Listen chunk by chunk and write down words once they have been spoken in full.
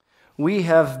We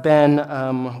have been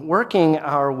working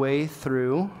our way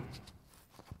through,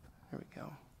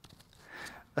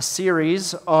 a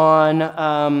series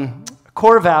on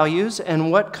core values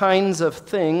and what kinds of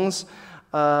things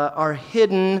are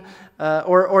hidden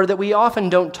or that we often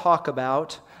don't talk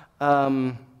about,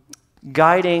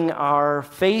 guiding our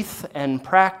faith and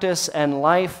practice and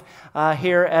life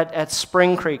here at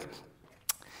Spring Creek.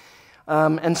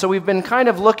 And so we've been kind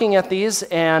of looking at these,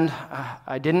 and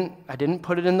I didn't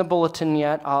put it in the bulletin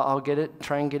yet. I'll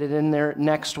try and get it in there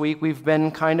next week. We've been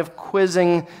kind of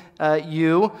quizzing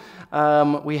you.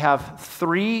 We have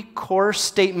 3 core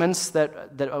statements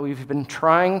that we've been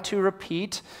trying to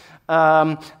repeat.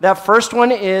 That first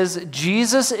one is,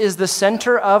 Jesus is the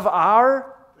center of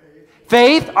our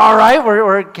faith. All right,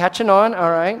 we're catching on.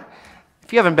 All right.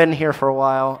 If you haven't been here for a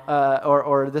while,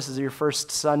 or this is your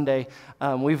first Sunday,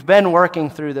 we've been working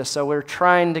through this, so we're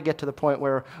trying to get to the point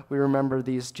where we remember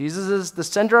these. Jesus is the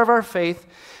center of our faith.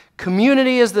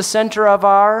 Community is the center of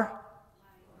our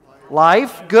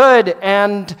life. Good.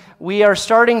 And we are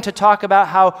starting to talk about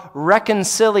how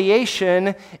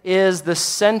reconciliation is the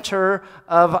center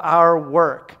of our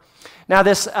work. Now,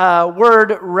 this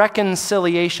word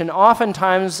reconciliation,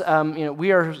 oftentimes,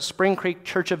 we are Spring Creek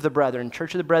Church of the Brethren.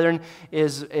 Church of the Brethren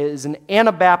is an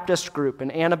Anabaptist group,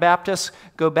 and Anabaptists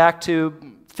go back to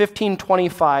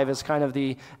 1525 as kind of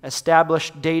the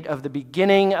established date of the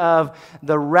beginning of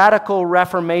the radical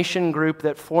Reformation group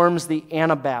that forms the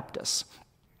Anabaptists.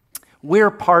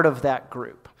 We're part of that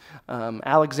group.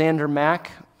 Alexander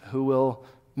Mack, who will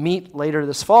meet later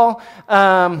this fall,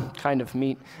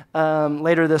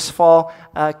 later this fall,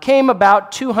 came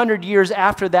about 200 years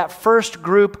after that first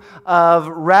group of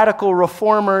radical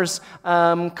reformers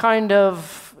kind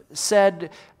of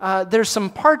said, there's some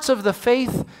parts of the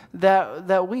faith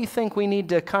that we think we need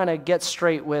to kind of get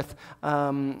straight with,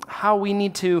 how we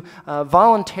need to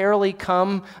voluntarily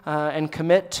come and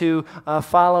commit to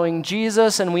following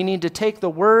Jesus, and we need to take the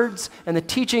words and the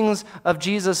teachings of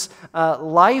Jesus'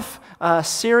 life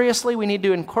seriously. We need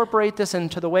to incorporate this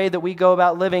into the way that we go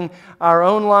about living our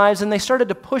own lives, and they started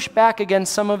to push back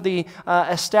against some of the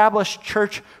established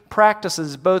church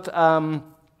practices,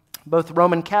 both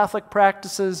Roman Catholic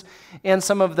practices and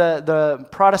some of the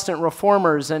Protestant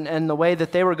reformers and the way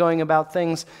that they were going about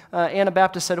things.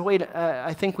 Anabaptists said, wait,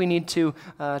 I think we need to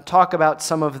talk about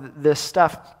some of this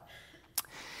stuff.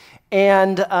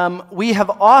 And we have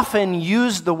often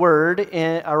used the word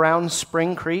around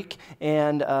Spring Creek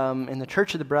and in the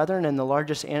Church of the Brethren and the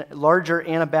larger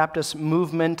Anabaptist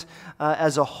movement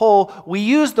as a whole. We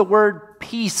use the word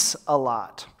peace a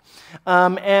lot.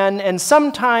 And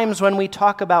sometimes when we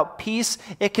talk about peace,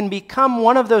 it can become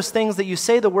one of those things that you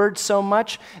say the word so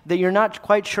much that you're not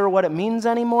quite sure what it means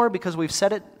anymore because we've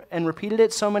said it and repeated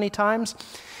it so many times.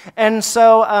 And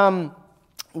so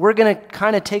we're going to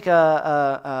kind of take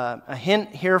a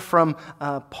hint here from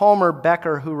Palmer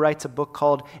Becker, who writes a book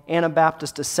called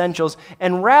Anabaptist Essentials.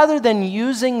 And rather than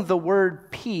using the word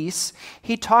peace,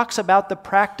 he talks about the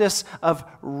practice of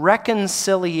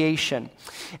reconciliation.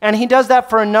 And he does that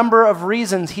for a number of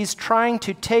reasons. He's trying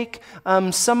to take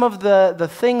some of the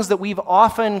things that we've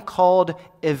often called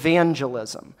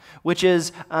evangelism, which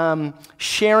is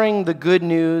sharing the good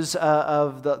news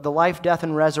of the life, death,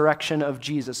 and resurrection of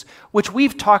Jesus, which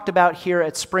we've talked about here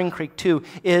at Spring Creek too,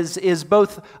 is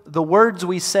both the words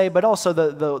we say, but also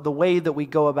the way that we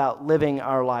go about living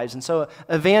our lives. And so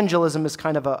evangelism is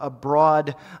kind of a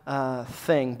broad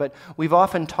thing, but we've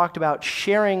often talked about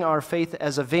sharing our faith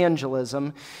as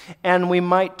evangelism, and we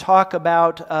might talk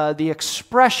about the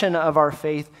expression of our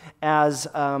faith as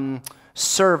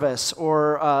service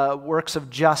or works of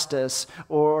justice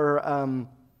or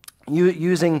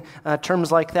using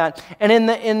terms like that. And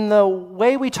in the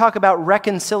way we talk about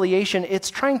reconciliation, it's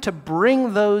trying to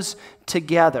bring those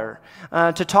together,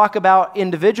 to talk about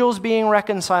individuals being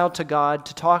reconciled to God,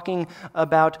 to talking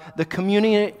about the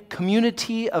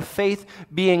community of faith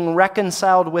being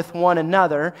reconciled with one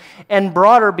another, and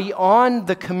broader beyond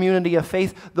the community of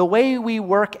faith, the way we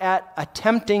work at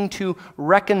attempting to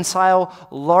reconcile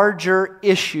larger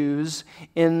issues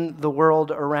in the world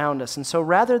around us. And so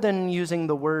rather than using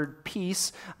the word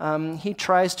peace, he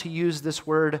tries to use this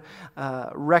word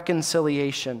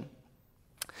reconciliation.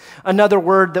 Another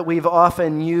word that we've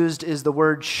often used is the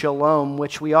word shalom,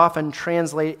 which we often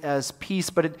translate as peace,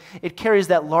 but it carries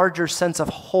that larger sense of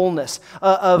wholeness,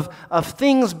 of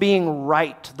things being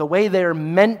right, the way they're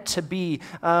meant to be,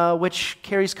 which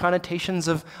carries connotations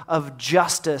of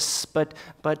justice, but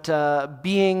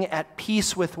being at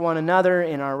peace with one another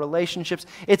in our relationships.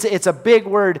 It's a big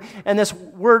word, and this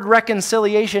word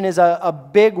reconciliation is a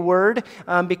big word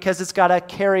because it's got to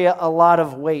carry a lot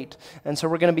of weight. And so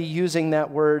we're going to be using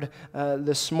that word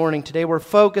this morning. Today we're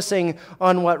focusing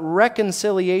on what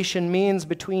reconciliation means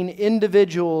between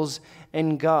individuals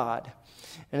and God.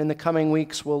 And in the coming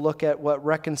weeks, we'll look at what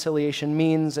reconciliation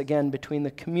means, again, between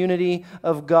the community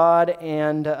of God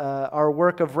and our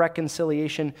work of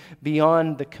reconciliation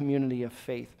beyond the community of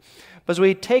faith. But as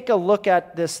we take a look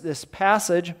at this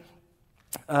passage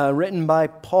written by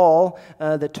Paul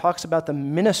that talks about the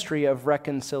ministry of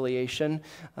reconciliation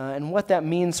and what that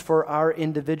means for our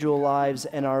individual lives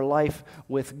and our life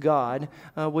with God,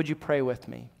 would you pray with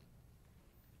me?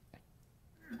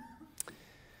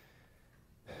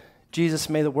 Jesus,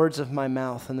 may the words of my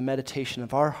mouth and the meditation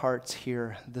of our hearts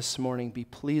here this morning be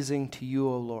pleasing to you,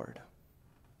 O Lord.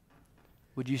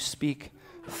 Would you speak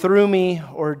through me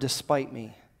or despite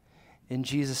me? In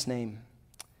Jesus' name,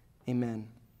 amen.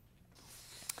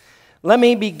 Let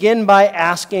me begin by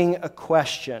asking a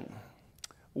question.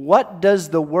 What does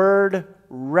the word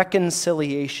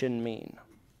reconciliation mean?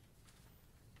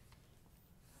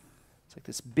 It's like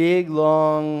this big,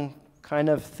 long, kind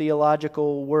of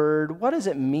theological word. What does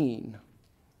it mean?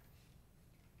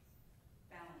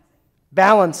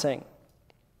 Balancing.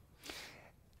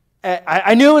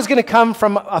 I knew it was going to come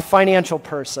from a financial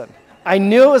person. I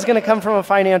knew it was going to come from a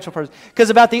financial person. Because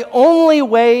about the only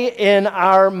way in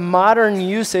our modern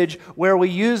usage where we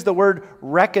use the word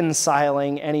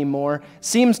reconciling anymore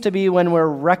seems to be when we're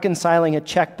reconciling a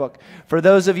checkbook. For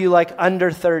those of you like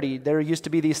under 30, there used to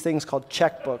be these things called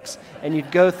checkbooks. And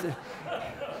you'd go through.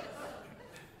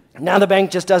 Now the bank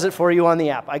just does it for you on the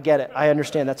app. I get it. I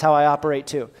understand. That's how I operate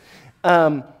too.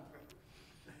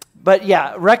 But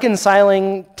yeah,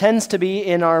 reconciling tends to be,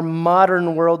 in our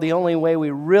modern world, the only way we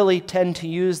really tend to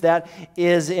use that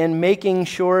is in making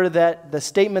sure that the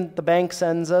statement the bank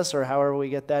sends us, or however we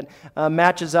get that,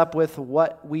 matches up with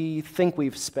what we think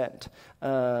we've spent.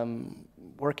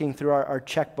 Working through our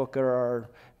checkbook or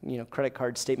our credit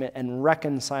card statement and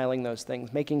reconciling those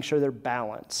things, making sure they're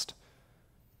balanced.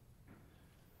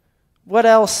 What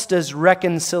else does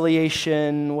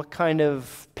reconciliation, what kind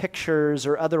of pictures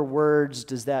or other words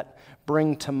does that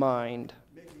bring to mind?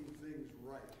 Making things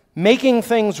right. Making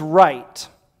things right.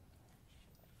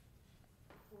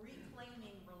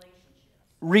 Reclaiming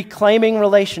relationships. Reclaiming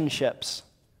relationships.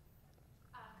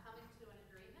 Coming to an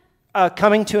agreement.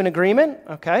 Coming to an agreement,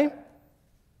 okay.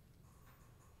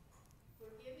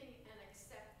 Forgiving and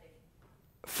accepting.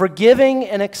 Forgiving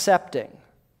and accepting.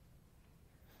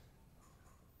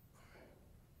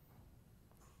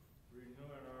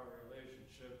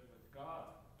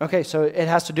 Okay, so it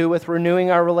has to do with renewing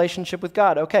our relationship with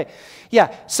God. Okay,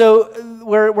 yeah, so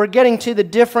we're getting to the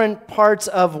different parts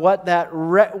of what that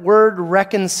word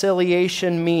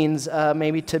reconciliation means,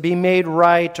 maybe to be made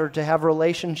right or to have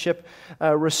relationship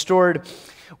restored.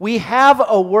 We have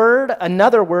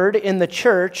another word in the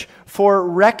church for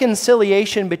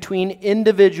reconciliation between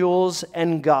individuals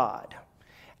and God.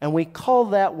 And we call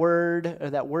that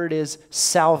word is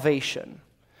salvation.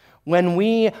 When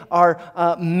we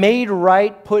are made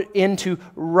right, put into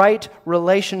right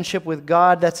relationship with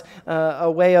God, that's a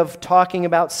way of talking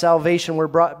about salvation. We're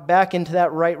brought back into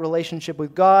that right relationship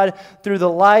with God through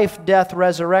the life, death,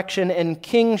 resurrection, and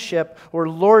kingship or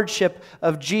lordship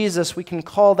of Jesus. We can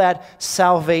call that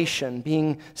salvation,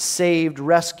 being saved,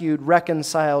 rescued,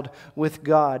 reconciled with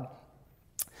God.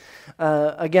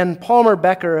 Again, Palmer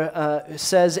Becker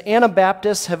says,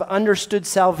 Anabaptists have understood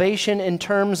salvation in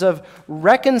terms of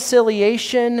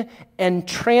reconciliation and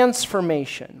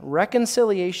transformation.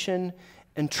 Reconciliation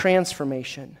and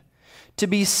transformation. To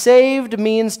be saved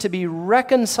means to be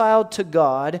reconciled to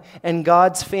God and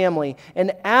God's family.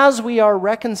 And as we are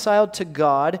reconciled to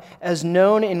God, as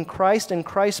known in Christ and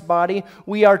Christ's body,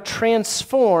 we are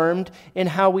transformed in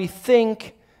how we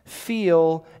think,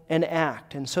 feel, and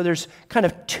act. And so there's kind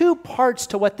of two parts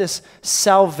to what this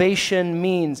salvation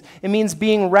means. It means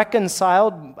being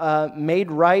reconciled,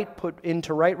 made right, put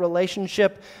into right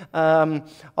relationship,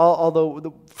 although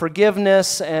the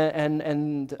forgiveness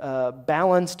and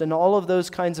balanced and all of those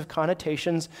kinds of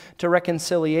connotations to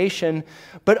reconciliation,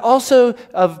 but also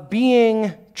of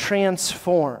being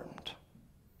transformed.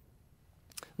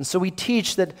 And so we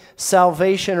teach that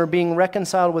salvation or being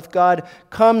reconciled with God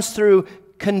comes through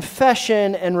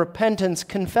confession and repentance,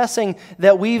 confessing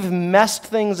that we've messed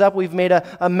things up, we've made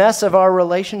a mess of our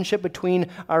relationship between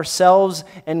ourselves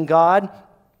and God.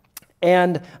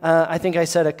 And I think I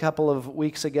said a couple of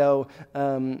weeks ago,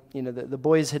 the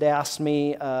boys had asked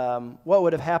me what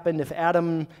would have happened if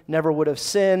Adam never would have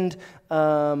sinned.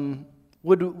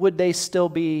 Would they still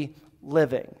be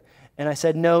living? And I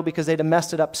said no, because they'd have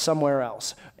messed it up somewhere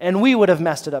else. And we would have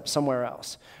messed it up somewhere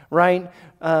else, right?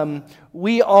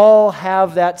 We all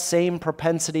have that same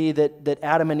propensity that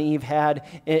Adam and Eve had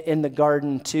in the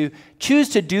garden to choose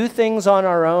to do things on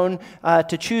our own,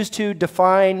 to choose to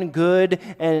define good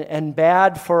and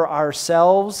bad for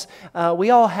ourselves.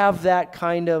 We all have that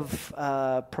kind of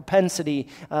propensity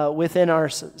within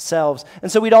ourselves.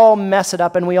 And so we'd all mess it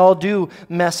up, and we all do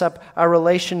mess up our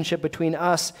relationship between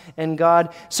us and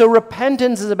God. So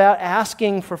repentance is about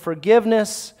asking for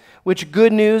forgiveness, which,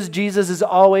 good news, Jesus is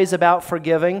always about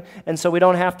forgiving, and so we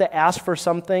don't have to ask for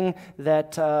something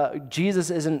that Jesus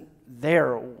isn't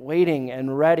there waiting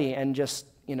and ready and just,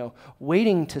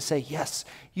 waiting to say, yes,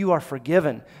 you are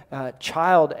forgiven,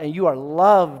 child, and you are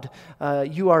loved,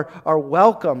 you are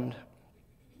welcomed.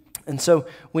 And so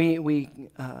we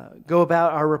go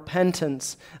about our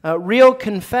repentance. Real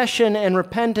confession and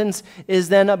repentance is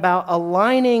then about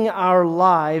aligning our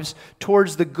lives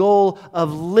towards the goal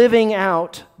of living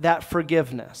out that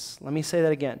forgiveness. Let me say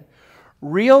that again.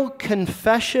 Real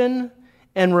confession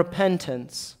and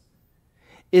repentance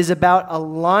is about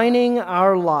aligning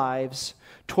our lives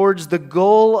towards the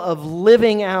goal of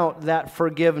living out that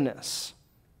forgiveness.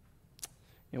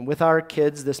 And with our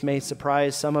kids, this may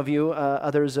surprise some of you.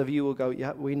 Others of you will go,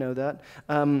 yeah, we know that.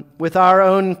 With our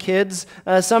own kids,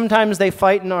 sometimes they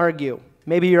fight and argue.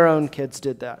 Maybe your own kids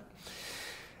did that.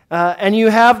 And you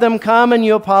have them come and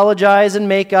you apologize and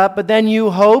make up, but then you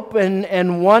hope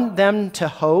and want them to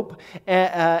hope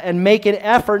and make an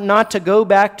effort not to go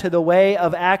back to the way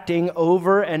of acting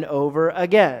over and over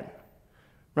again.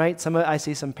 Right? I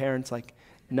see some parents like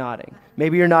nodding.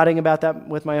 Maybe you're nodding about that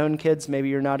with my own kids. Maybe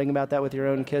you're nodding about that with your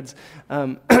own kids.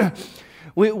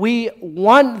 We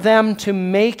want them to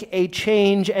make a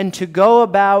change and to go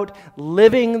about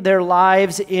living their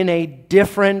lives in a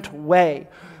different way.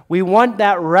 We want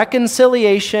that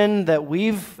reconciliation that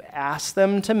we've asked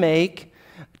them to make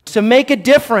a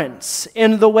difference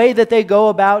in the way that they go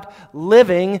about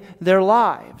living their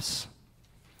lives.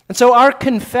 And so our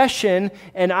confession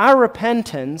and our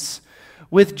repentance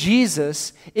with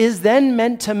Jesus is then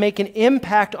meant to make an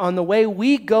impact on the way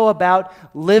we go about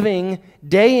living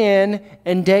day in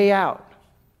and day out.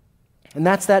 And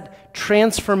that's that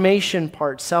transformation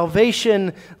part.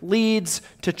 Salvation leads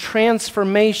to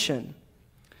transformation.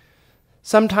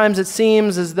 Sometimes it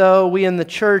seems as though we in the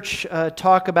church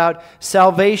talk about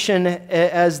salvation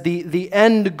as the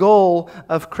end goal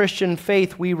of Christian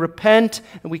faith. We repent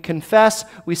and we confess,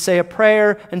 we say a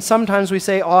prayer, and sometimes we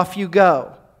say, off you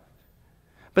go.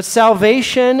 But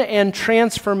salvation and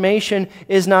transformation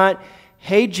is not,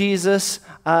 hey, Jesus,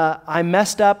 I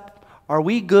messed up. Are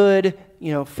we good?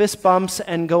 Fist bumps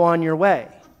and go on your way.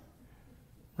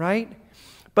 Right?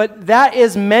 But that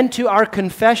is meant to our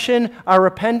confession, our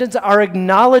repentance, our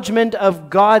acknowledgement of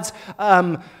God's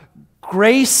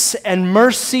grace and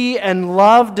mercy and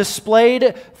love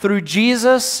displayed through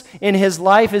Jesus in his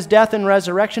life, his death, and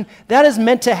resurrection. That is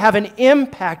meant to have an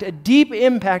impact, a deep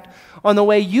impact on the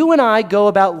way you and I go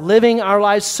about living our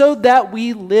lives so that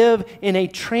we live in a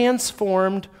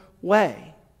transformed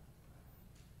way.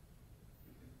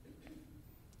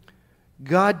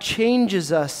 God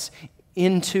changes us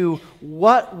into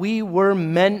what we were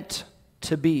meant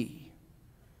to be.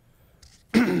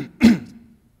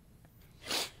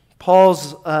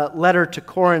 Paul's letter to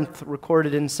Corinth,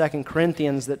 recorded in 2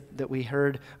 Corinthians that we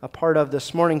heard a part of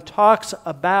this morning, talks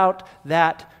about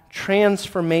that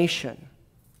transformation.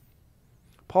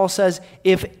 Paul says,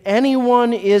 if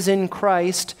anyone is in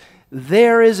Christ,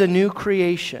 there is a new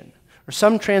creation. Or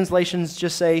some translations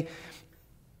just say,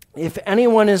 if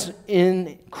anyone is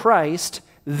in Christ,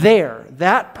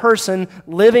 that person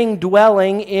living,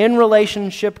 dwelling in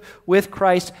relationship with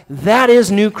Christ, that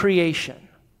is new creation.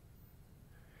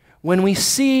 When we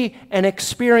see and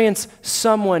experience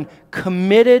someone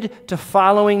committed to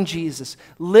following Jesus,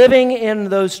 living in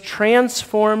those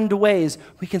transformed ways,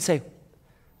 we can say,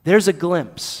 there's a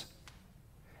glimpse.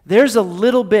 There's a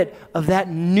little bit of that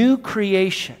new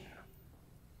creation.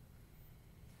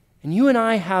 And you and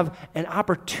I have an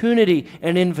opportunity,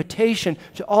 an invitation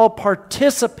to all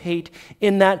participate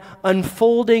in that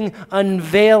unfolding,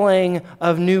 unveiling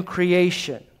of new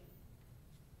creation.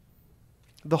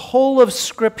 The whole of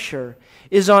Scripture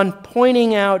is on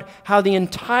pointing out how the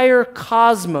entire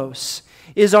cosmos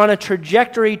is on a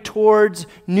trajectory towards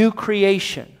new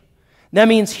creation. That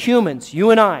means humans,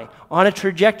 you and I, on a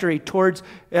trajectory towards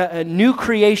a new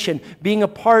creation, being a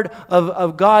part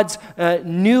of God's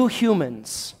new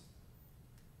humans.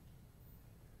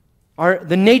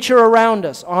 The nature around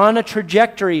us, on a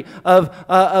trajectory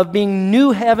of being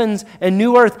new heavens and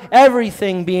new earth,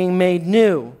 everything being made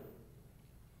new.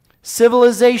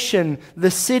 Civilization,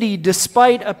 the city,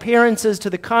 despite appearances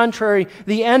to the contrary,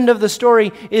 the end of the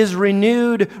story is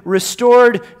renewed,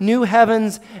 restored, new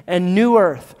heavens and new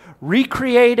earth.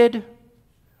 Recreated,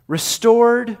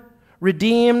 restored,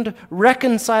 redeemed,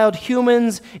 reconciled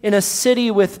humans in a city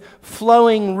with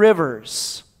flowing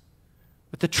rivers,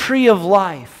 with the tree of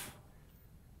life,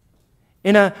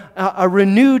 in a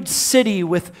renewed city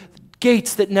with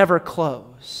gates that never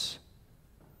close.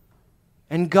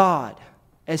 And God,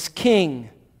 as King,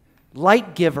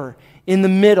 light giver, in the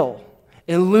middle,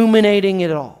 illuminating it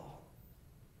all.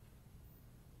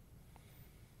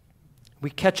 We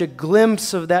catch a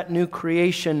glimpse of that new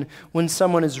creation when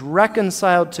someone is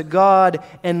reconciled to God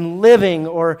and living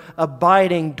or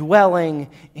abiding, dwelling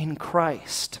in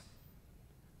Christ.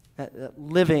 That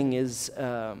living is...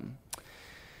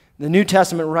 The New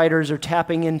Testament writers are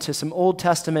tapping into some Old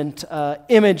Testament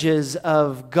images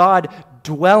of God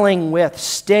dwelling with,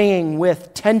 staying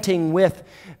with, tenting with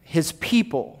His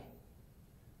people.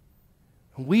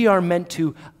 We are meant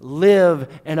to live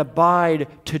and abide,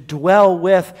 to dwell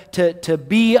with, to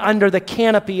be under the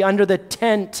canopy, under the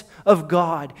tent of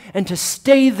God, and to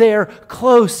stay there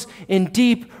close in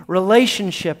deep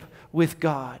relationship with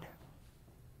God.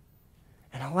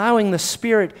 And allowing the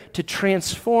Spirit to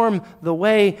transform the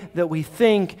way that we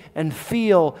think and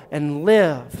feel and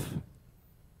live.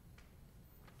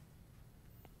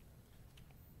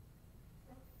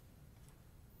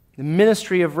 The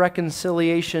ministry of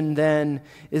reconciliation, then,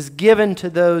 is given to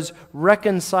those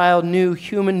reconciled new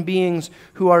human beings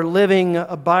who are living,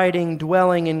 abiding,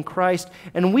 dwelling in Christ.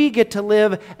 And we get to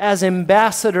live as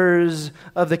ambassadors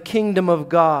of the kingdom of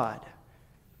God,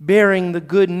 bearing the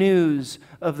good news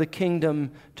of the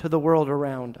kingdom to the world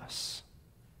around us.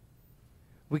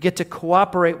 We get to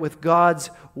cooperate with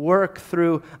God's work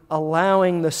through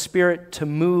allowing the Spirit to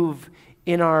move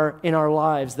in our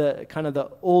lives. The kind of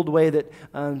the old way that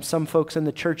some folks in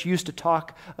the church used to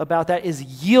talk about that is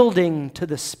yielding to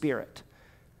the Spirit.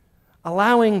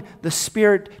 Allowing the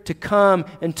Spirit to come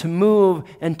and to move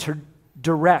and to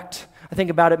direct. I think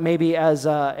about it maybe as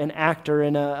an actor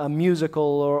in a musical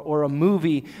or a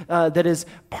movie that is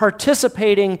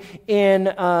participating in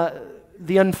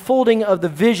the unfolding of the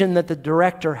vision that the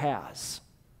director has.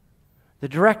 The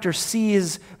director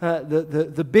sees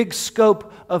the big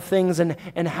scope of things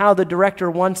and how the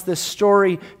director wants this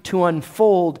story to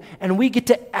unfold, and we get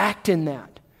to act in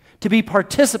that, to be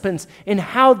participants in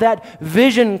how that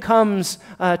vision comes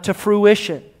to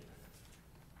fruition.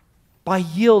 By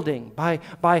yielding, by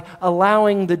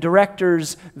allowing the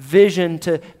director's vision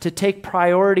to take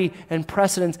priority and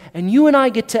precedence. And you and I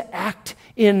get to act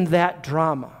in that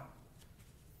drama,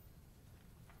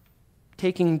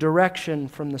 taking direction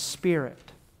from the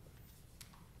Spirit.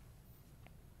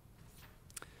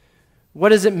 What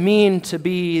does it mean to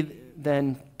be,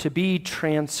 then, to be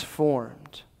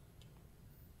transformed?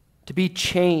 To be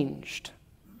changed?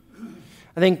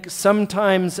 I think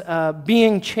sometimes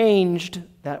being changed,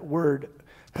 that word,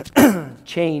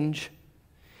 change,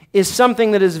 is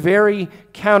something that is very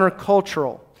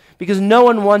countercultural because no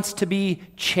one wants to be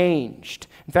changed.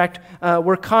 In fact,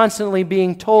 we're constantly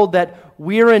being told that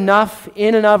we're enough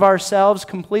in and of ourselves,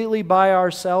 completely by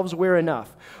ourselves, we're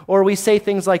enough. Or we say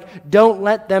things like, don't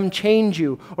let them change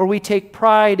you. Or we take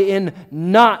pride in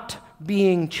not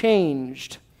being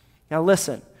changed. Now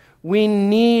listen, we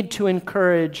need to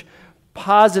encourage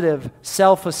positive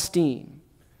self-esteem,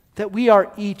 that we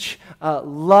are each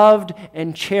loved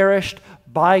and cherished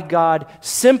by God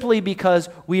simply because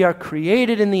we are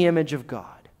created in the image of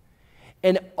God.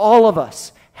 And all of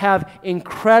us have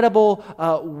incredible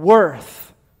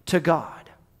worth to God.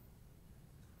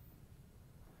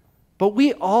 But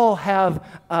we all have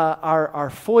our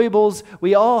foibles.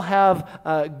 We all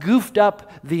have goofed up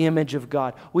the image of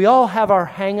God. We all have our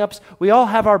hang-ups. We all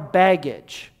have our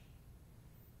baggage.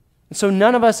 And so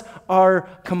none of us are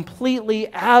completely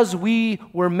as we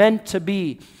were meant to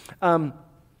be.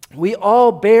 We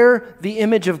all bear the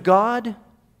image of God,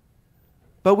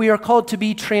 but we are called to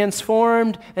be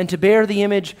transformed and to bear the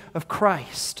image of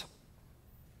Christ.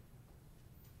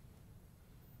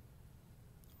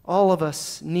 all of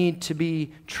us need to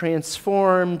be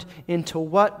transformed into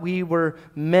what we were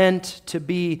meant to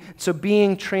be. So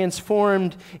being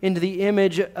transformed into the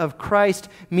image of Christ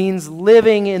means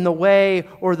living in the way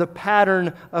or the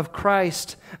pattern of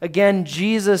Christ. Again,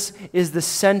 Jesus is the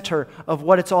center of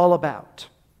what it's all about.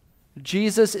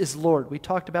 Jesus is Lord. We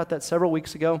talked about that several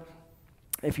weeks ago.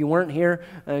 If you weren't here,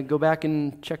 go back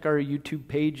and check our YouTube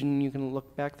page, and you can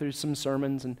look back through some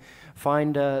sermons and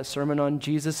find a sermon on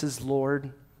Jesus is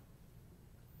Lord.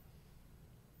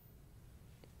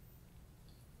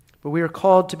 But we are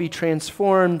called to be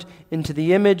transformed into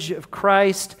the image of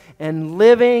Christ and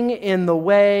living in the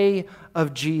way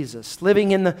of Jesus,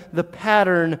 living in the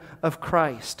pattern of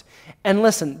Christ. And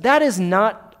listen, that is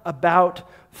not about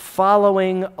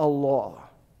following a law.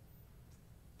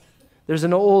 There's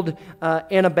an old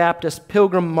Anabaptist,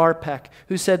 Pilgrim Marpeck,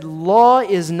 who said, "Law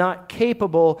is not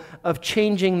capable of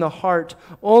changing the heart.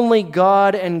 Only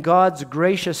God and God's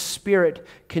gracious Spirit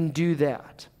can do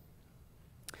that."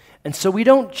 And so we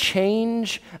don't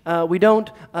change, we don't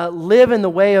live in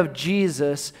the way of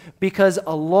Jesus because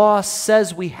a law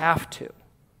says we have to.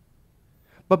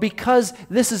 But because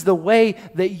this is the way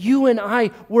that you and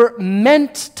I were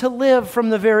meant to live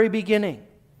from the very beginning.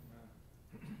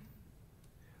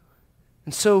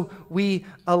 And so we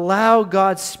allow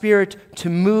God's Spirit to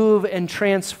move and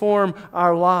transform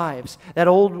our lives. That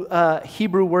old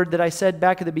Hebrew word that I said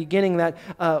back at the beginning, that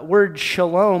word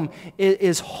shalom,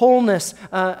 is wholeness.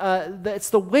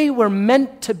 It's the way we're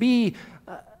meant to be,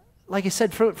 like I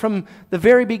said, from the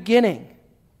very beginning.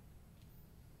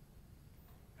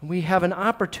 And we have an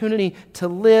opportunity to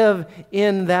live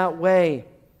in that way.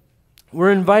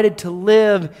 We're invited to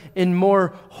live in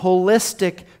more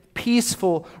holistic,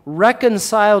 peaceful,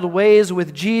 reconciled ways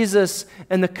with Jesus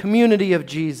and the community of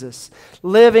Jesus.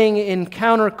 Living in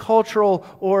countercultural,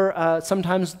 or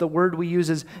sometimes the word we use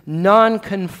is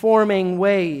non-conforming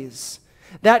ways.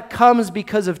 That comes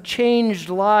because of changed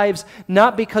lives,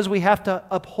 not because we have to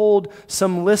uphold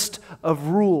some list of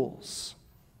rules,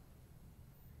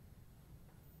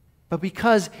 but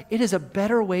because it is a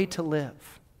better way to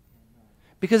live.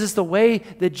 Because it's the way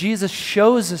that Jesus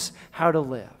shows us how to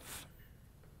live.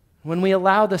 When we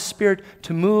allow the Spirit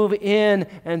to move in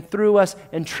and through us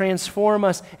and transform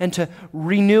us and to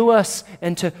renew us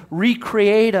and to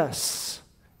recreate us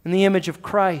in the image of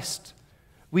Christ,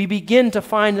 we begin to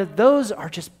find that those are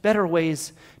just better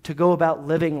ways to go about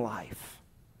living life.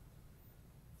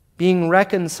 Being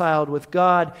reconciled with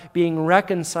God, being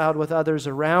reconciled with others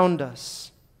around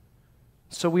us.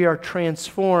 So we are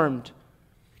transformed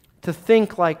to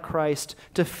think like Christ,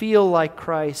 to feel like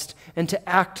Christ, and to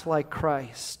act like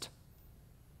Christ.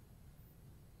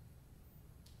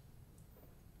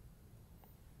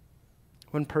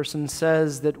 One person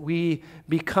says that we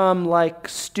become like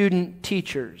student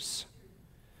teachers.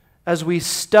 As we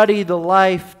study the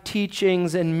life,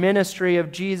 teachings, and ministry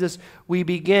of Jesus, we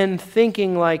begin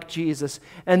thinking like Jesus.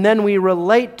 And then we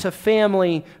relate to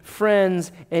family,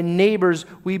 friends, and neighbors.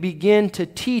 We begin to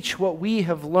teach what we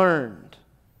have learned.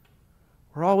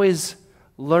 We're always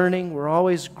learning, we're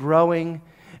always growing,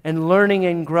 and learning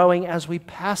and growing as we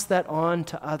pass that on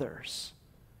to others.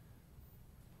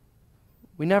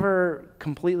 We never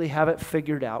completely have it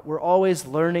figured out. We're always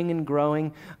learning and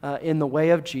growing in the way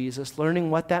of Jesus,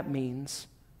 learning what that means.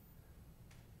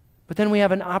 But then we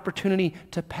have an opportunity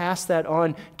to pass that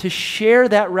on, to share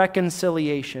that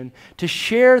reconciliation, to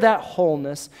share that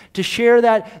wholeness, to share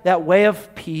that way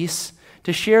of peace,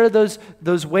 to share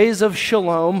those ways of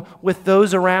shalom with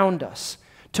those around us,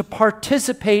 to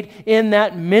participate in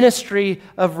that ministry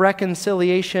of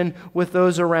reconciliation with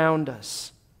those around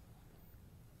us.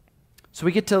 So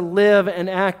we get to live and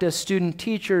act as student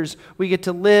teachers. We get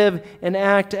to live and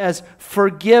act as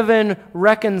forgiven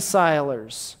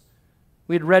reconcilers.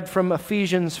 We had read from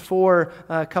Ephesians 4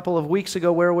 a couple of weeks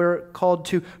ago where we're called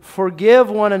to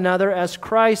forgive one another as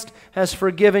Christ has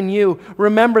forgiven you.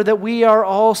 Remember that we are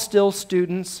all still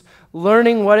students,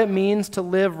 learning what it means to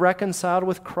live reconciled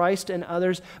with Christ and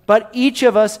others, but each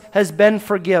of us has been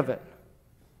forgiven.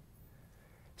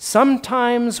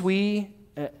 Sometimes we,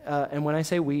 and when I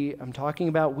say we, I'm talking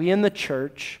about we in the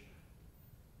church,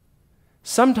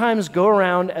 sometimes go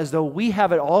around as though we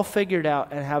have it all figured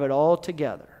out and have it all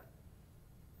together.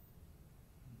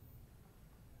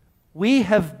 We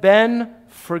have been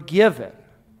forgiven,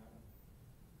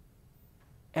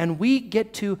 and we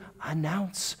get to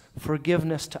announce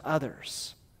forgiveness to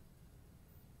others.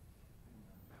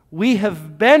 We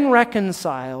have been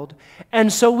reconciled,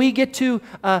 and so we get to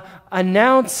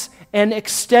announce and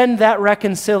extend that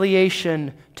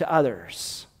reconciliation to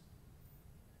others.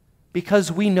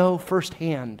 Because we know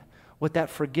firsthand what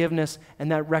that forgiveness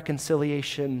and that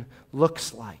reconciliation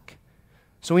looks like.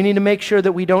 So we need to make sure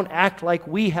that we don't act like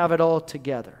we have it all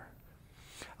together.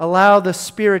 Allow the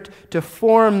Spirit to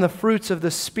form the fruits of the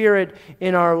Spirit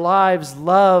in our lives: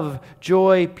 love,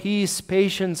 joy, peace,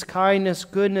 patience, kindness,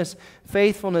 goodness,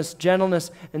 faithfulness,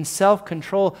 gentleness, and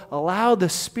self-control. Allow the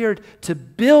Spirit to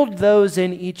build those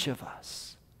in each of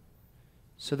us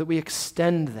so that we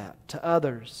extend that to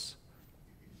others.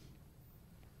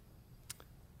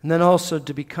 And then also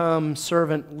to become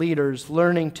servant leaders,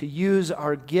 learning to use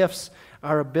our gifts,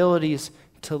 our abilities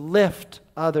to lift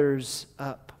others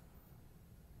up.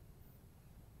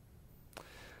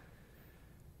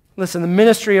 Listen, the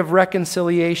ministry of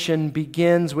reconciliation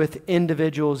begins with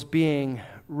individuals being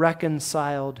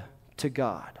reconciled to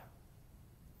God.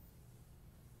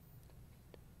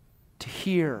 To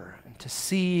hear and to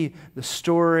see the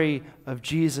story of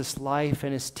Jesus' life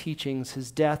and His teachings, His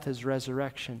death, His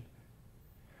resurrection.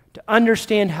 To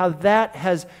understand how that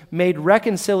has made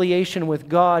reconciliation with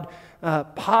God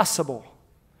possible.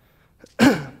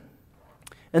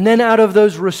 And then out of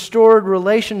those restored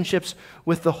relationships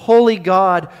with the holy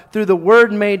God, through the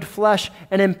Word made flesh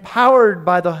and empowered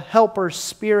by the Helper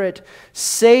Spirit,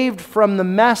 saved from the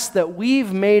mess that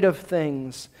we've made of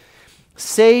things,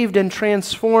 saved and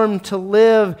transformed to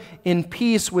live in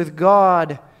peace with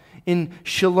God, in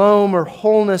shalom or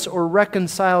wholeness or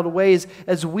reconciled ways.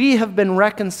 As we have been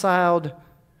reconciled,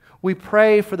 we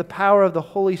pray for the power of the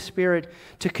Holy Spirit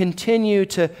to continue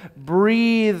to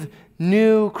breathe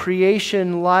new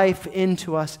creation life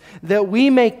into us, that we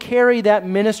may carry that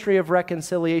ministry of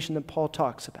reconciliation that Paul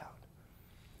talks about.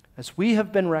 As we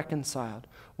have been reconciled,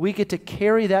 we get to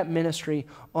carry that ministry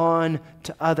on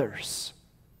to others.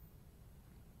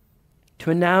 To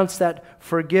announce that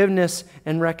forgiveness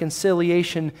and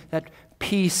reconciliation, that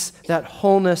peace, that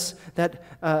wholeness, that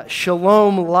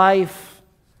shalom life,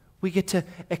 we get to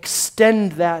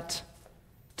extend that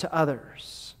to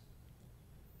others.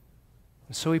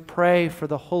 And so we pray for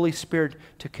the Holy Spirit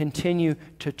to continue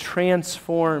to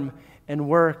transform and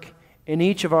work in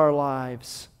each of our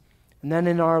lives, and then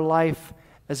in our life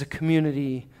as a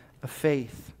community of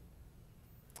faith.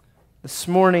 This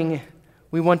morning,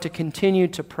 we want to continue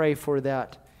to pray for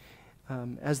that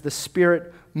as the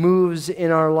Spirit moves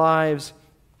in our lives.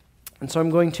 And so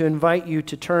I'm going to invite you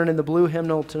to turn in the blue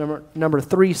hymnal to number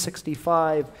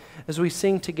 365 as we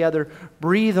sing together,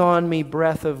 "Breathe on Me,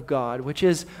 Breath of God," which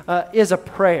is a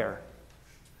prayer.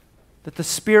 That the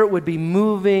Spirit would be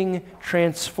moving,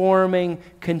 transforming,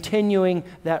 continuing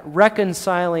that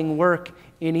reconciling work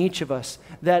in each of us.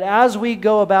 That as we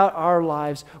go about our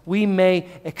lives, we may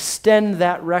extend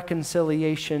that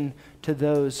reconciliation to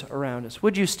those around us.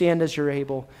 Would you stand as you're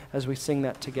able as we sing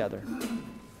that together?